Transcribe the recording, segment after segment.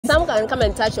some can come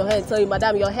and touch your hair and tell you,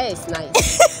 Madam, your hair is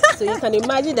nice. So you can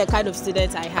imagine the kind of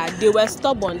students I had. They were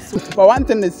stubborn. But one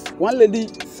thing is, one lady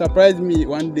surprised me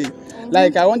one day.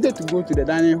 Like, I wanted to go to the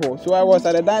dining hall. So I was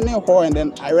at the dining hall and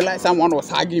then I realized someone was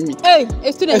hugging me. Hey,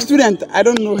 a student. A student, I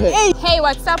don't know her. Hey,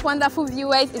 what's up, wonderful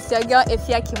viewers? It's your girl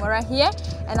Efyakimora here,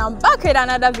 and I'm back with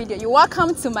another video. You're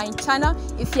welcome to my channel.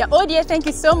 If you're old here, thank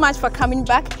you so much for coming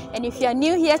back. And if you're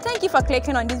new here, thank you for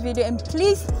clicking on this video. And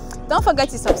please don't forget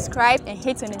to subscribe and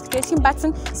hit the notification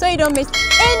button so you don't miss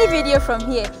any video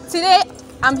from here. Today,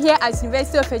 I'm here at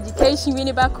University of Education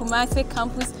Winneba, Kumasi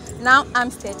Campus, now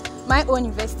AAMUSTED, my own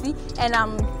university, and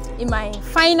I'm in my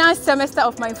final semester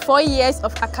of my 4 years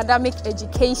of academic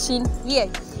education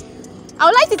here. I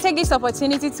would like to take this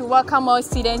opportunity to welcome all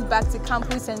students back to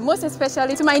campus, and most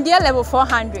especially to my dear level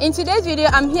 400. In today's video,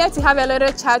 I'm here to have a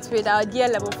little chat with our dear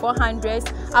level 400s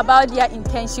about their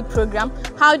internship program,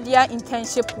 how their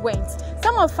internship went.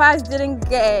 Some of us didn't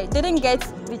get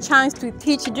the chance to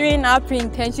teach during our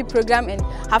pre-internship program and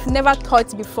have never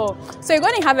taught before. So you're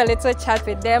going to have a little chat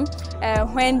with them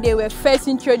when they were first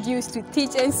introduced to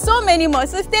teach, and so many more.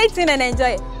 So stay tuned and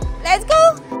enjoy it. Let's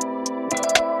go!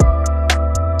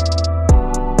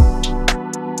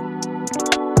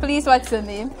 Please, what's your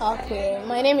name? Okay,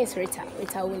 my name is Rita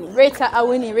Awuni. Rita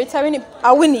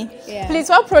Awuni. Yeah. Please,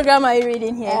 what program are you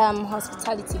reading here?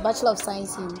 Hospitality, Bachelor of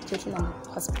Science in Catering and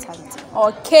Hospitality.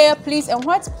 Okay, please, and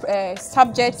what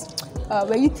subject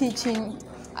were you teaching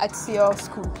at your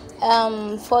school?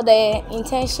 For the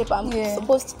internship, I'm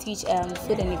supposed to teach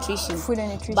food and nutrition. Food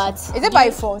and nutrition. But is it by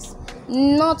force?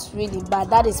 Not really, but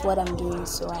that is what I'm doing,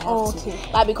 so I have to.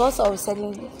 But because of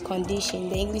certain condition,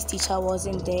 the English teacher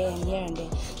wasn't there and here and there,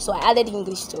 so I added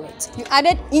English to it. You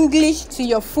added English to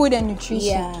your food and nutrition?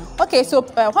 Yeah. Okay, so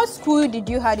what school did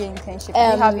you have your internship?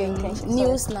 You have your internship?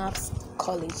 New Snaps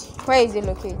College. Where is it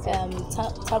located?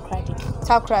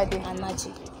 Takrady.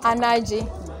 Anaji.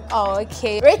 Oh,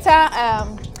 okay. Rita,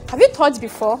 have you taught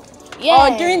before?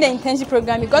 Yeah. Or during the internship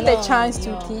program, you got a chance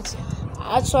to teach?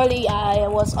 Actually, I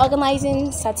was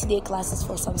organizing Saturday classes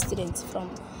for some students from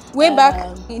way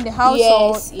back in the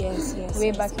house. Yes.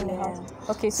 Way back in the house.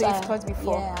 Okay, so you've taught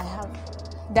before. Yeah, I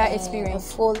have that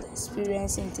experience. A full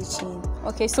experience in teaching.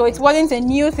 Okay, so it wasn't a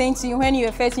new thing to you when you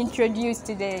were first introduced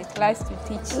to the class to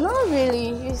teach? Not really.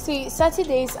 You see,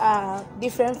 Saturdays are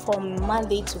different from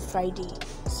Monday to Friday.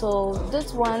 So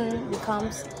this one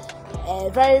becomes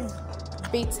very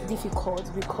bit difficult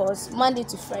because Monday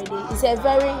to Friday is a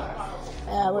very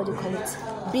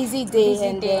busy day,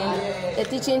 and then the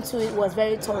teaching to it was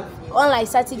very tough. Unlike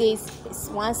Saturdays, it's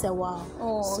once a while.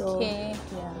 Oh, okay.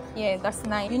 Yeah, that's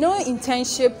nice. You know,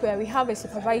 internship, we have a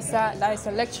supervisor, that is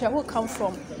a lecturer who comes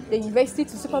from the university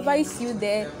to supervise you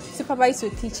there, supervise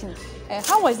your teaching.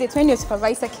 How was it when your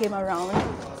supervisor came around?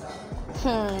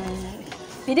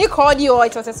 Did he call you, or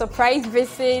it was a surprise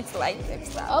visit like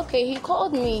that? Okay, he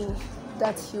called me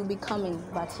that he'll be coming,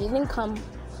 but he didn't come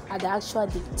at the actual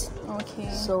date.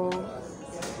 Okay. So,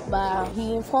 but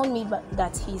he informed me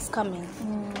that he's coming.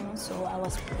 So I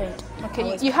was prepared.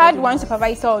 Okay, you had one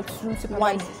supervisor or two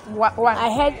supervisors? One. I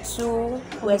had two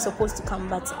who were supposed to come,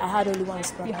 but I had only one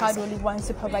supervisor. You had only one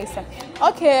supervisor.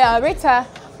 Okay, Rita,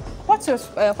 what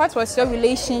was your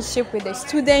relationship with the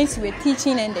students you were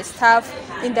teaching and the staff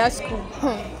in that school?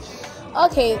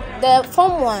 Okay, the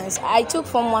Form 1s, I took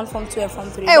Form 1, Form 2, and Form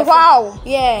 3. Hey, wow!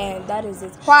 Yeah, that is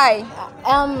it. Why?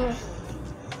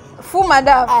 Full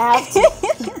madam. I have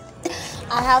to.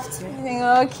 I have to.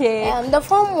 Okay. The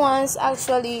Form 1s,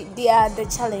 actually, they are the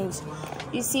challenge.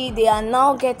 You see, they are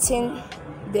now getting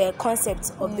the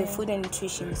concept of the food and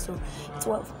nutrition. So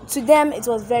to them, it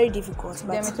was very difficult.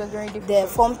 The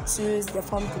Form 2s, the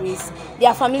Form 3s, they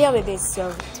are familiar with this, so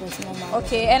it was normal.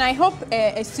 Okay, and I hope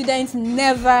a student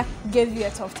never gave you a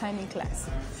tough time in class.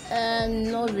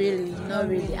 Not really.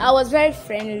 I was very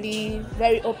friendly,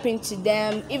 very open to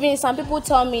them. Even some people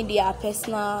tell me their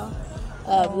personal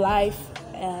life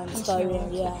story.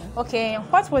 Yeah. Okay,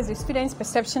 what was the students'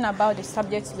 perception about the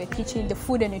subjects you were teaching, the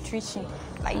food and nutrition?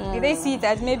 Like, did they see it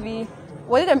as maybe,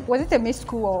 was it a mixed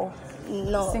school or?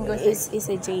 No, it's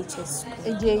a JHS.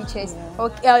 A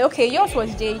JHS. Yeah. Okay, yours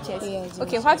was JHS. Yeah, JHS.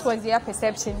 Okay, what was their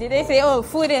perception? Did they say, oh,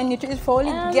 food and nutrition for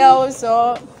only girls,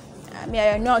 or I mean,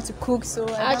 I know how to cook, so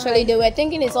actually they were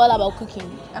thinking it's all about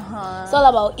cooking. It's all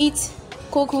about eat,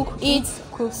 cook.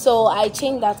 So I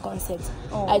changed that concept.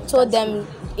 I told them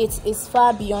it's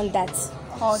far beyond that.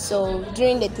 So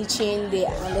during the teaching, they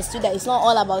understood that it's not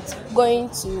all about going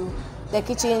to the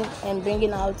kitchen and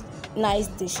bringing out nice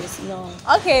dishes. No.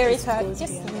 Okay, Rita,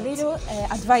 just a little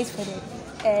advice for them.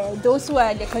 Those who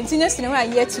are the continuous students who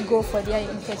are yet to go for their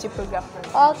internship program.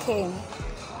 Okay.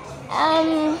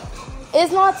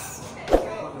 It's not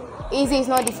easy, it's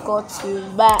not difficult to,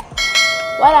 but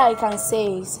what I can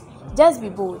say is just be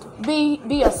bold. Be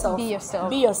yourself. Be yourself.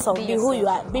 Be yourself. Be who you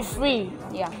are. Be free.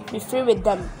 Yeah. Be free with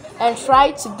them. And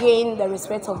try to gain the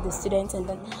respect of the students, and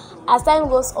then as time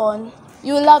goes on,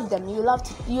 you love them. You love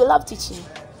teaching.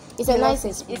 It's a nice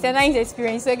experience. It's a nice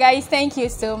experience. So guys, thank you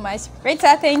so much.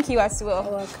 Rita, thank you as well.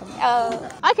 You're welcome.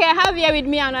 Okay, I have here with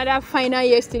me another final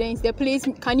year student.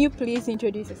 Can you please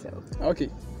introduce yourself? Okay.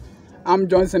 I'm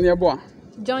Johnson Yeboah.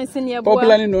 Johnson Yeboah.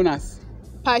 Popularly known as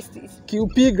Pasties.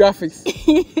 QP Graphics.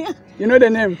 You know the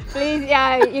name? Please,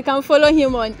 yeah, you can follow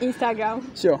him on Instagram.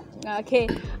 Sure. Okay.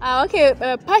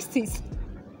 Pasties.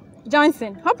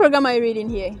 Johnson, what program are you reading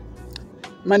here?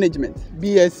 Management.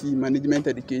 BSc Management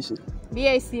Education.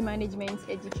 BSc Management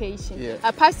Education.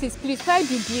 Yeah. Pasties, please, where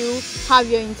did you have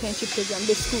your internship program,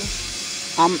 the school?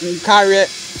 I'm in Career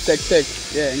Sectec.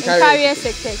 Yeah, in Career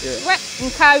Sectec. Yeah. Where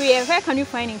in Career? Where can you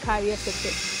find in Career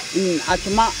Sectec? In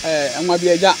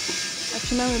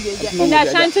In the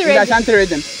Ashanti region. In the Ashanti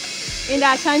region. In the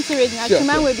Ashanti region. Sure. In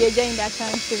the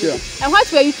Ashanti region. And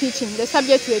what were you teaching? The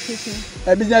subject you were teaching?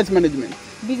 Business management.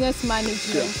 Business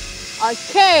management. Sure.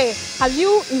 Okay. Have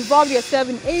you involved yourself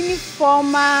in any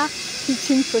formal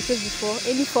teaching process before?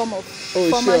 Any form of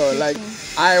formal sure. teaching? Like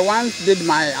I once did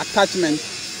my attachment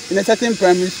in a certain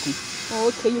primary school. Oh,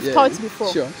 okay. You've taught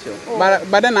before? Sure. Oh.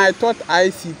 But then I taught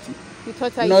ICT. You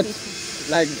taught ICT? Not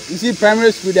like, you see,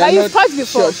 primary school, they but are you've not... taught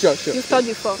before? Sure. You've taught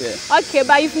before? Yeah. Okay,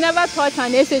 but you've never taught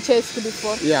an SHS school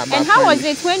before? Yeah. And how was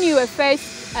it when you were first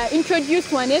introduced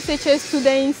to an SHS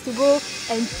students to go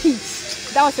and teach?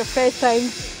 That was your first time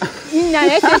in an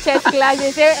SHS class.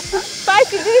 They say,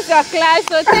 Pasty, this is your class,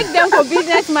 so take them for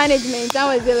business management. That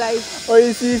was it like? Oh,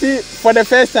 you see, for the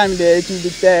first time there, it will be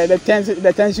there, the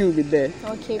tension will be there.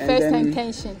 Okay, first time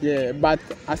tension. Yeah, but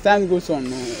as time goes on,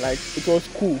 like, it was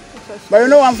cool. But you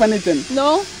know one funny thing?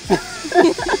 No? You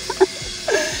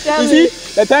see,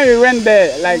 the time we went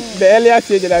there, like the earlier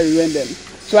stage that we went there,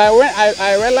 so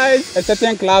I realized a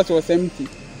certain class was empty.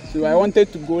 So I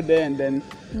wanted to go there and then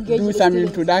do some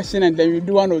introduction, and then we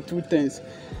do one or two things.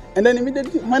 And then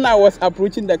immediately when I was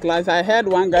approaching the class, I heard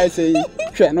one guy saying,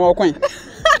 no,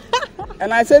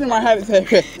 and I said in my head, I'm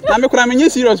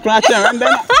serious, and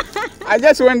then I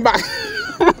just went back.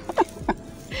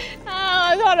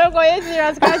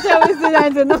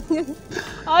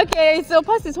 Okay, so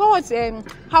Pastor,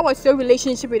 how was your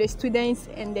relationship with the students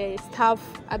and the staff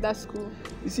at that school?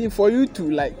 You see, for you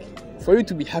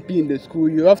to be happy in the school,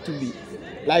 you have to be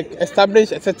like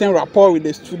establish a certain rapport with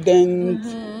the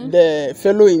students, the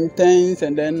fellow interns,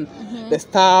 and then the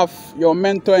staff, your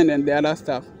mentor, and then the other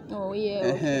staff. Oh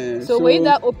yeah. So were you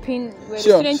that open? Were the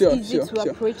students easy to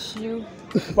approach you?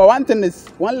 But one thing is,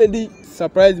 one lady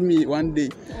surprised me one day.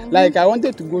 Like I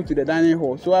wanted to go to the dining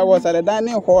hall, so I was at the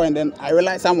dining hall, and then I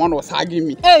realized someone was hugging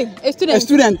me. Hey, a student. A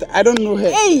student. I don't know her.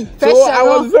 Hey, so I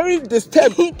was very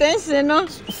disturbed.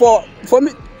 For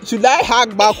me, should I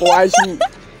hug back or I should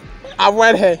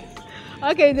avoid her?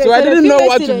 Okay. So I didn't know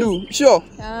what to do. Sure.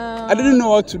 I didn't know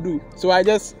what to do. So I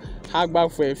just hugged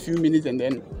back for a few minutes and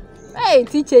then. Hey,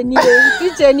 teacher,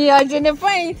 the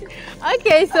point.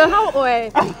 Okay, so how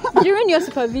during your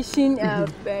supervision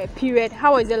period,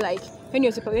 how was it like when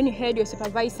you heard your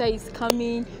supervisor is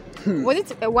coming? Was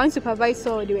it one supervisor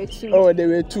or there were two? Oh, there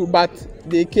were two, but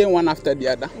they came one after the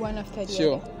other. One after the other.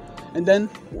 Sure. And then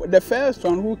the first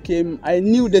one who came, I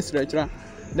knew this lecturer.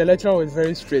 The lecturer was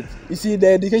very straight. You see, the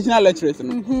educational lecturers, they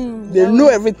know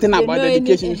everything about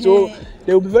education, so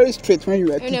they will be very straight when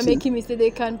you are teaching. When you're making mistakes,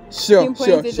 they can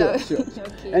pinpoint it out. Sure.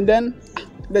 Okay. And then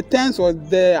the tense was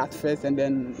there at first, and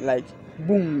then like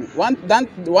boom. One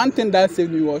thing that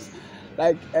saved me was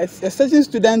like a certain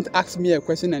student asked me a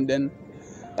question, and then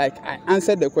like I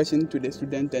answered the question to the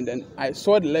student, and then I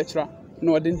saw the lecturer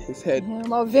nodding his head.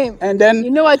 And then you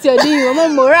know what you're doing,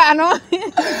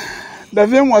 the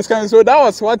film was coming, so that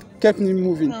was what kept me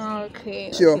moving.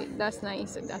 Okay. Sure. Okay. That's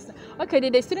nice. Okay.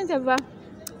 Did the students ever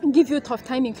give you a tough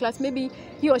time in class? Maybe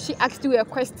he or she asked you a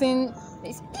question.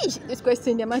 This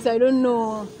question, the answer I don't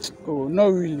know. Oh, not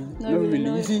really.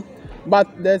 You see, but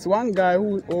there's one guy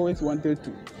who always wanted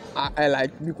to,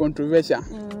 be controversial.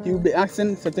 He will be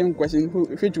asking certain questions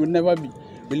which would never be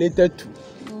related to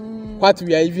what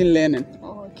we are even learning.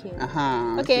 Okay.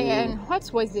 Okay. And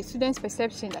what was the students'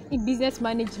 perception in business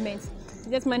management?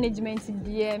 I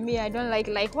don't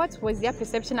like. What was their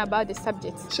perception about the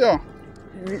subject? Sure.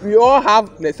 We all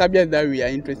have the subject that we are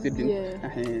interested in.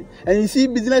 Yeah. And you see,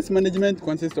 business management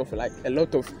consists of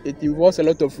it involves a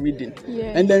lot of reading.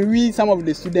 Yeah. And then some of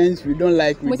the students, we don't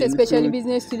like reading. Most especially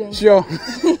business students. Sure.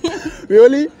 We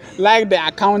only like the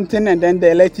accounting and then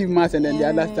the elective maths and then the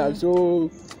other stuff. So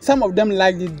some of them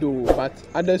liked it though, but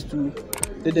others too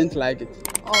didn't like it.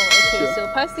 Oh, okay. So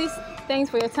Pastis, thanks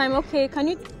for your time. Okay, can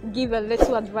you give a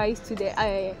little advice to the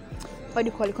what do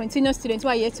you call it, continuous students who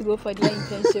are yet to go for their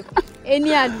internship?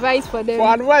 Any advice for them?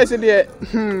 For advice,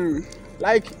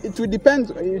 like it will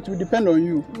depend on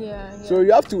you. Yeah. So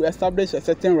you have to establish a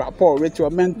certain rapport with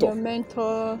your mentor,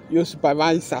 your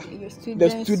supervisor, the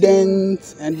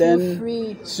students, and then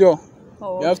free. Sure.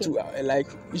 Oh, okay. You have to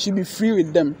you should be free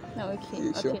with them.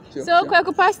 Okay. Sure. So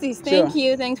Kwaku Pastis, thank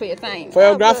you. Thanks for your time. For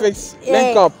your graphics,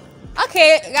 link up.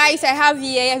 Okay, guys, I have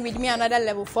here with me another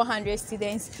level 400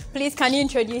 students. Please, can you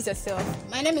introduce yourself?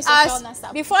 My name is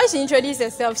Nasab. Before she introduces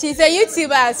herself, she's a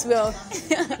YouTuber as well.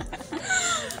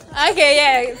 Okay,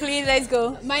 yeah, please, let's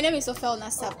go. My name is Nasab.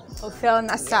 Nasab.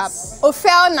 Yes.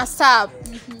 Nasab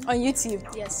on YouTube.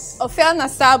 Yes.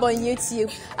 Nasab on YouTube.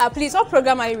 Please, what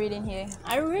program are you reading here?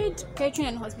 I read Catering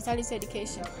and Hospitality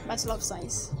Education, Bachelor of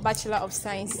Science. Bachelor of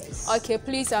Science. Yes. Okay,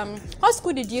 please, what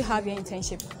school did you have your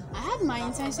internship? I had my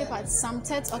internship at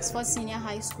Samtet Oxford Senior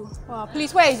High School.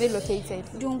 Please, where is it located?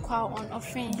 Dunkwa on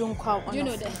Offin. Do you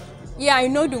know that? Yeah, I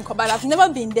know Dunkwa, but I've never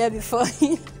been there before.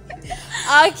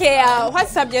 Okay, what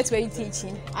subjects were you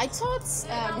teaching? I taught...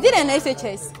 Did an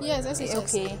SHS? Yes, SHS.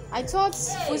 Okay. I taught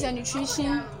food and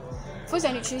nutrition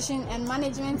and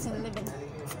management and living.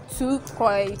 Two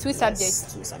subjects?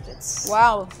 Yes, 2 subjects.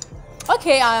 Wow.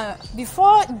 Okay,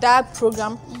 before that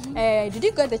program, did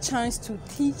you get the chance to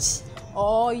teach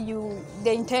or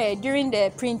during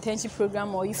the pre-internship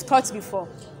program, or you've taught before?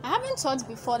 I haven't taught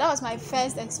before. That was my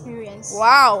first experience.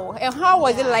 Wow. And how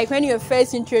was it like when you were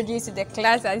first introduced to the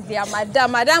class as their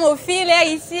Madame Ophelia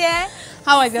is here?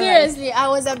 How was it Seriously, like? I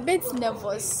was a bit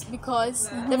nervous because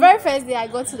the very first day I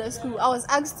got to the school, I was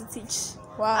asked to teach.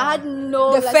 Wow. I had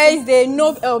no... The first day,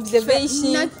 no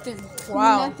observation? Nothing.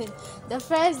 Wow. Nothing. The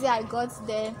first day I got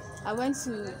there, I went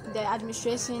to the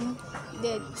administration.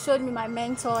 They showed me my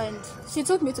mentor and she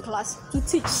took me to class to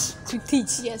teach. To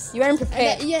teach? Yes. You weren't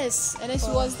prepared? Yes. And then she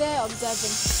was there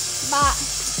observing. But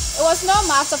it was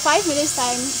normal. After 5 minutes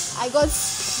time, I got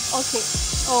okay.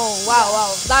 Oh,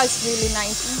 wow. That's really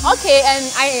nice. Okay, and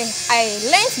I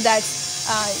learned that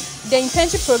the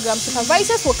internship program,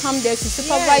 supervisors will come there to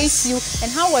supervise you.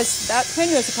 And how was that when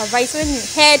you heard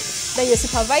that your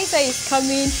supervisor is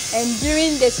coming and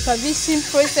during the supervision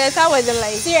process, how was it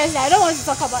like? Seriously, I don't want to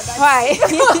talk about that. Why?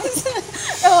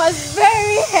 It was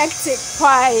very hectic.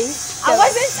 Why? I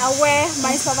wasn't aware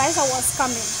my supervisor was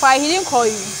coming. Why? He didn't call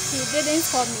you? He didn't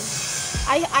call me.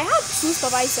 I had 2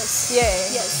 supervisors. Yeah.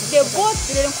 Yes. They both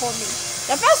didn't call me.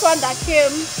 The first one that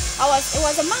came, it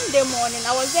was a Monday morning.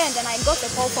 I was there and then I got a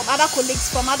call from other colleagues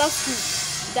from other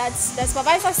schools that the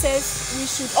supervisor says we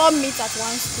should all meet at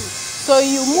one school. So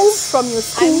you moved from your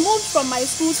school? I moved from my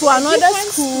school to another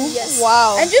school? Yes.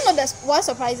 Wow. And you know what's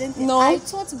surprising thing? No. I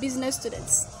taught business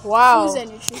students. Wow. Food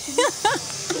and nutrition.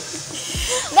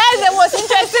 That's the most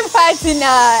interesting part in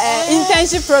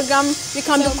internship program. You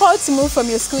can be called to move from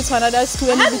your school to another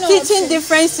school and you'll be teaching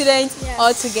different students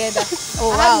all together. Oh,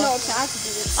 wow. I had no option. I had to do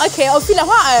it. Okay, Ophelia,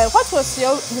 what was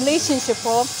your relationship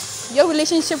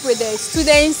with the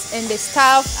students and the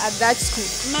staff at that school?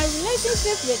 My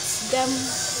relationship with them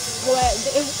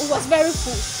it was very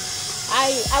cool.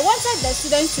 I wanted the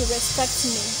students to respect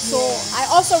me, so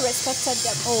I also respected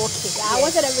them. Oh, okay. Yeah, I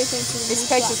wanted everything to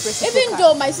respect is reciprocal. Even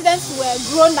though my students were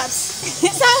grown-ups,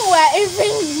 some were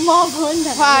even more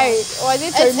grown-ups. Why? Was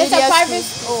it it's a private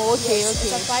school? Oh, okay, yes, okay.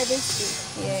 It's a private school.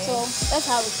 Yeah. So that's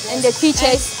how it was. And the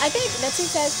teachers? And I think the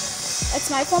teachers,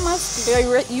 it's my former school.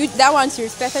 That one, you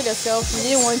respected yourself.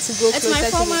 You didn't want to go closer to It's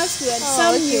my former school, and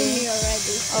some knew me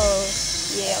already. Oh,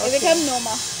 yeah. It became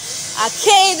normal.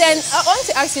 Okay, then I want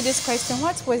to ask you this question.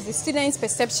 What was the students'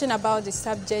 perception about the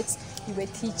subjects you were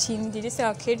teaching? Did you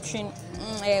say, catering,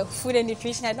 food and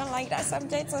nutrition, I don't like that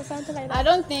subject or something like that? I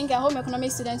don't think a home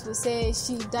economics student will say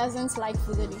she doesn't like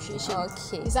food and nutrition.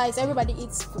 Okay. Besides, everybody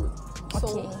eats food.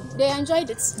 So okay. They enjoyed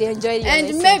it. They enjoyed it. And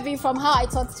lesson. Maybe from how I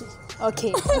taught too.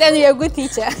 Okay. Then you're a good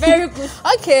teacher. Very good.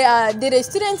 Okay, did the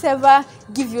students ever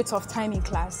give you a tough time in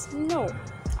class? No.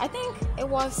 I think it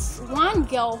was one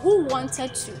girl who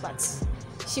wanted to, but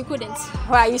she couldn't.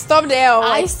 Why? You stopped there? Or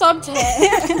I stopped her.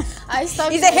 I stopped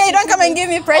her. You said, hey, don't come and give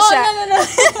me pressure. Oh, no.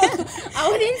 I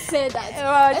wouldn't say that.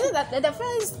 I think that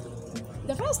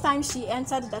the first time she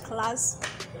entered the class,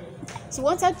 she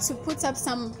wanted to put up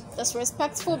some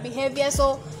disrespectful behavior,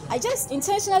 so I just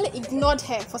intentionally ignored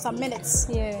her for some minutes.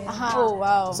 Yeah. Oh,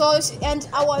 wow. So and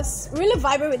I was really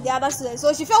vibing with the other students,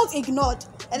 so she felt ignored,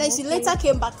 and then she later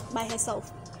came back by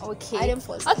herself. Okay. I didn't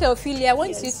force them. Okay, Ophelia, I want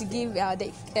you to give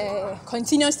the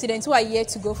continuous students who are here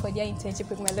to go for their internship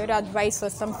program a little advice or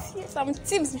some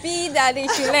tips that they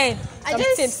should learn.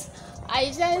 I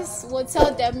just will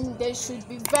tell them they should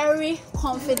be very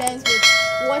confident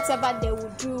with whatever they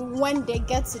will do when they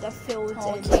get to the field.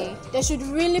 Okay. And they should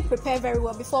really prepare very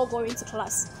well before going to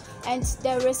class. And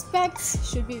their respect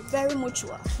should be very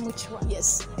mutual.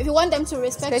 Yes. If you want them to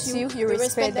respect you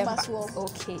respect them as well.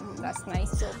 Okay, that's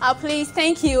nice. So, please,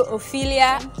 thank you,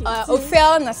 Ophelia.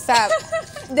 Ophel Nasab.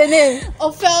 The name?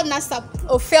 Ophel Nasab.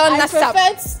 Ophel Nasab.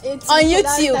 I prefer it on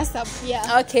YouTube. Nasab.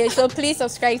 Yeah. Okay, so please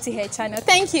subscribe to her channel.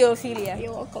 Thank you, Ophelia.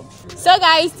 You're welcome. So,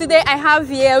 guys, today I have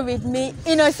here with me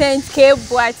Innocent K.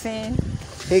 Boateng.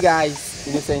 Hey guys,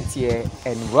 Innocent here,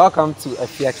 and welcome to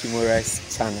Efyakimora's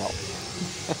channel.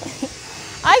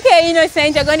 Okay,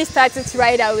 Innocent, you're going to start it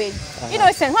right away.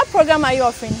 Innocent, what program are you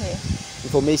offering here?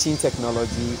 Information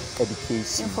Technology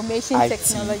Education. Information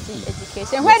Technology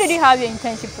Education. And where did you have your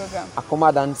internship program?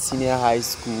 Akumadan Senior High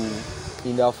School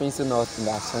in the Offensive North in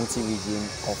the Ashanti region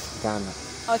of Ghana.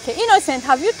 Okay, Innocent,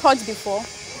 have you taught before?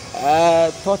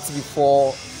 Taught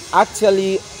before.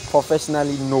 Actually,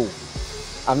 professionally, no.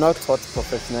 I've not taught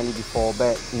professionally before,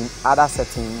 but in other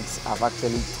settings, I've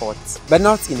actually taught, but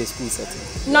not in the school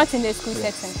setting. Not in the school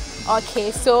setting.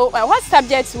 Okay, so what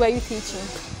subjects were you teaching?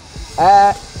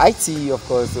 IT, of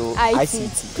course, so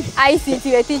ICT.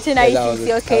 ICT, you're teaching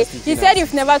ICT, okay. You said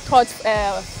you've never taught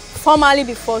formally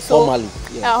before, so formally,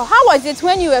 yeah. How was it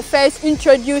when you were first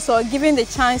introduced or given the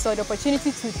chance or the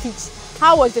opportunity to teach?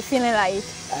 How was the feeling like?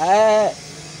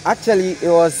 Actually, it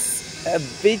was a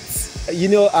bit, you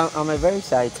know, I'm a very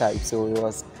shy type, so it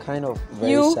was kind of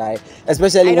very shy,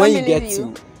 especially when you get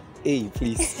to, hey,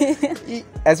 please,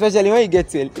 especially when you get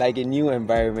to like a new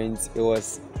environment. It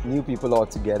was new people all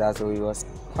together, so it was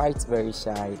quite very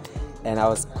shy, and I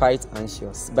was quite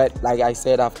anxious. But like I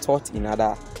said, I've taught in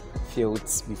other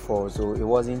fields before, so it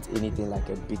wasn't anything like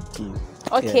a big deal.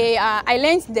 Okay, I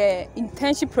learned the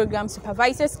internship program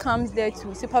supervisors comes there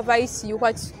to supervise you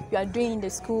what you are doing in the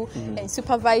school and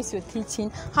supervise your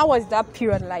teaching. How was that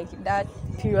period like, that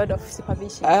period of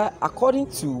supervision?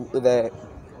 According to the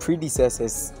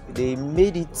predecessors, they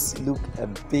made it look a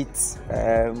bit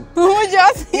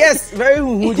humorous. Yes, very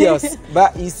humorous.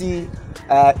 But you see,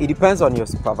 it depends on your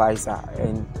supervisor,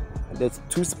 and the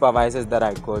two supervisors that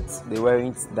I got, they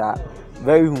weren't that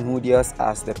very humorous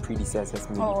as the predecessors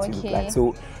made it to look like.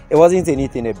 So it wasn't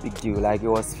anything a big deal. Like, it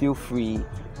was feel free,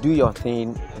 do your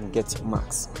thing and get your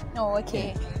marks. Oh,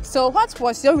 okay. So what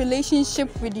was your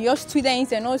relationship with your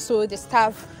students and also the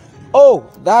staff? Oh,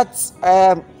 that's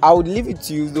I would leave it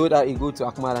to you, though, that you go to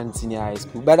Akumadan Senior High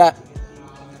School. But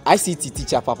ICT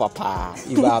teacher papa,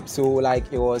 so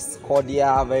like it was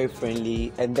cordial, very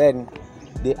friendly, and then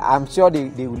I'm sure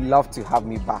they would love to have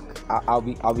me back. I'll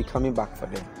be coming back for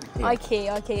them. Yeah.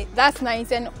 Okay, that's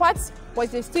nice. And what was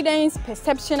the students'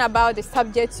 perception about the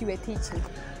subjects you were teaching?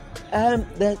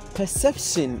 The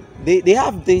perception, they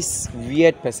have this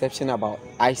weird perception about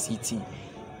ICT.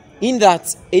 In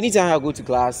that, anytime I go to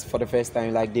class for the first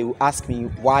time, like, they will ask me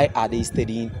why are they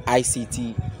studying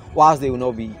ICT, whilst they will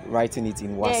not be writing it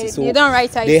in WASI. So you don't write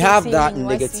ICT. They have that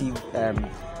negative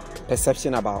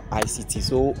perception about ICT.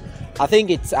 So I think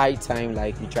it's high time,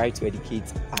 like, we try to educate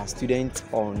our students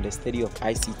on the study of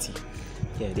ICT.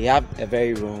 Yeah, they have a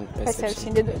very wrong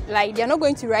perception. They're not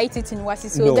going to write it in WASI,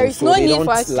 so there is no need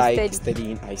for us to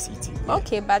studying ICT. Yeah.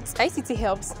 Okay, but ICT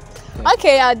helps.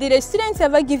 Okay, did the students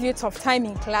ever give you a tough time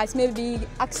in class? Maybe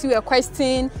ask you a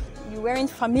question you weren't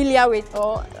familiar with,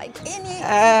 or like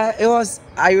any? It was,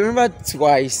 I remember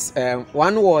twice.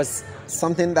 One was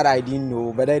something that I didn't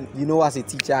know, but then, you know, as a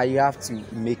teacher, you have to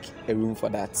make a room for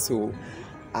that. So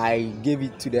I gave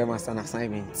it to them as an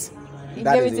assignment.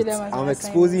 I'm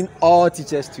exposing all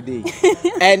teachers today.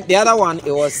 And the other one,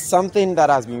 it was something that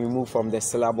has been removed from the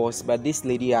syllabus, but this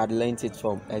lady had learned it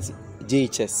from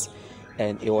JHS,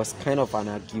 and it was kind of an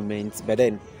argument, but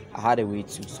then I had a way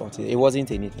to sort it. It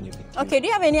wasn't anything. Okay, do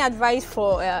you have any advice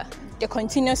for the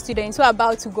continuous students who are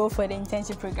about to go for the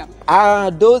internship program?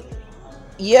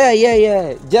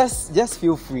 Yeah. Just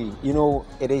feel free. You know,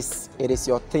 it is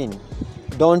your thing.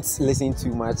 Don't listen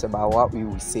too much about what we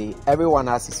will say. Everyone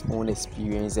has his own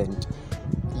experience, and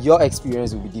your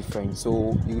experience will be different.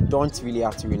 So you don't really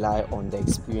have to rely on the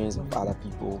experience of other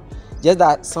people. Just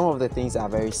that some of the things are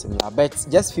very similar, but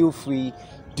just feel free.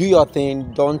 Do your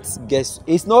thing. Don't guess.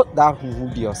 It's not that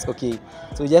humorous, okay?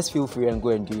 So just feel free and go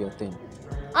and do your thing.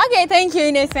 Okay, thank you,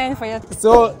 Innocent, for your.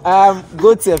 So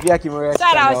go to Efyakimora.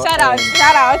 Shout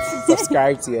out.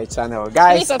 Subscribe to your channel,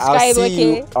 guys. Please subscribe, I'll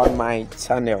see you on my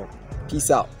channel. Peace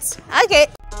out. Okay.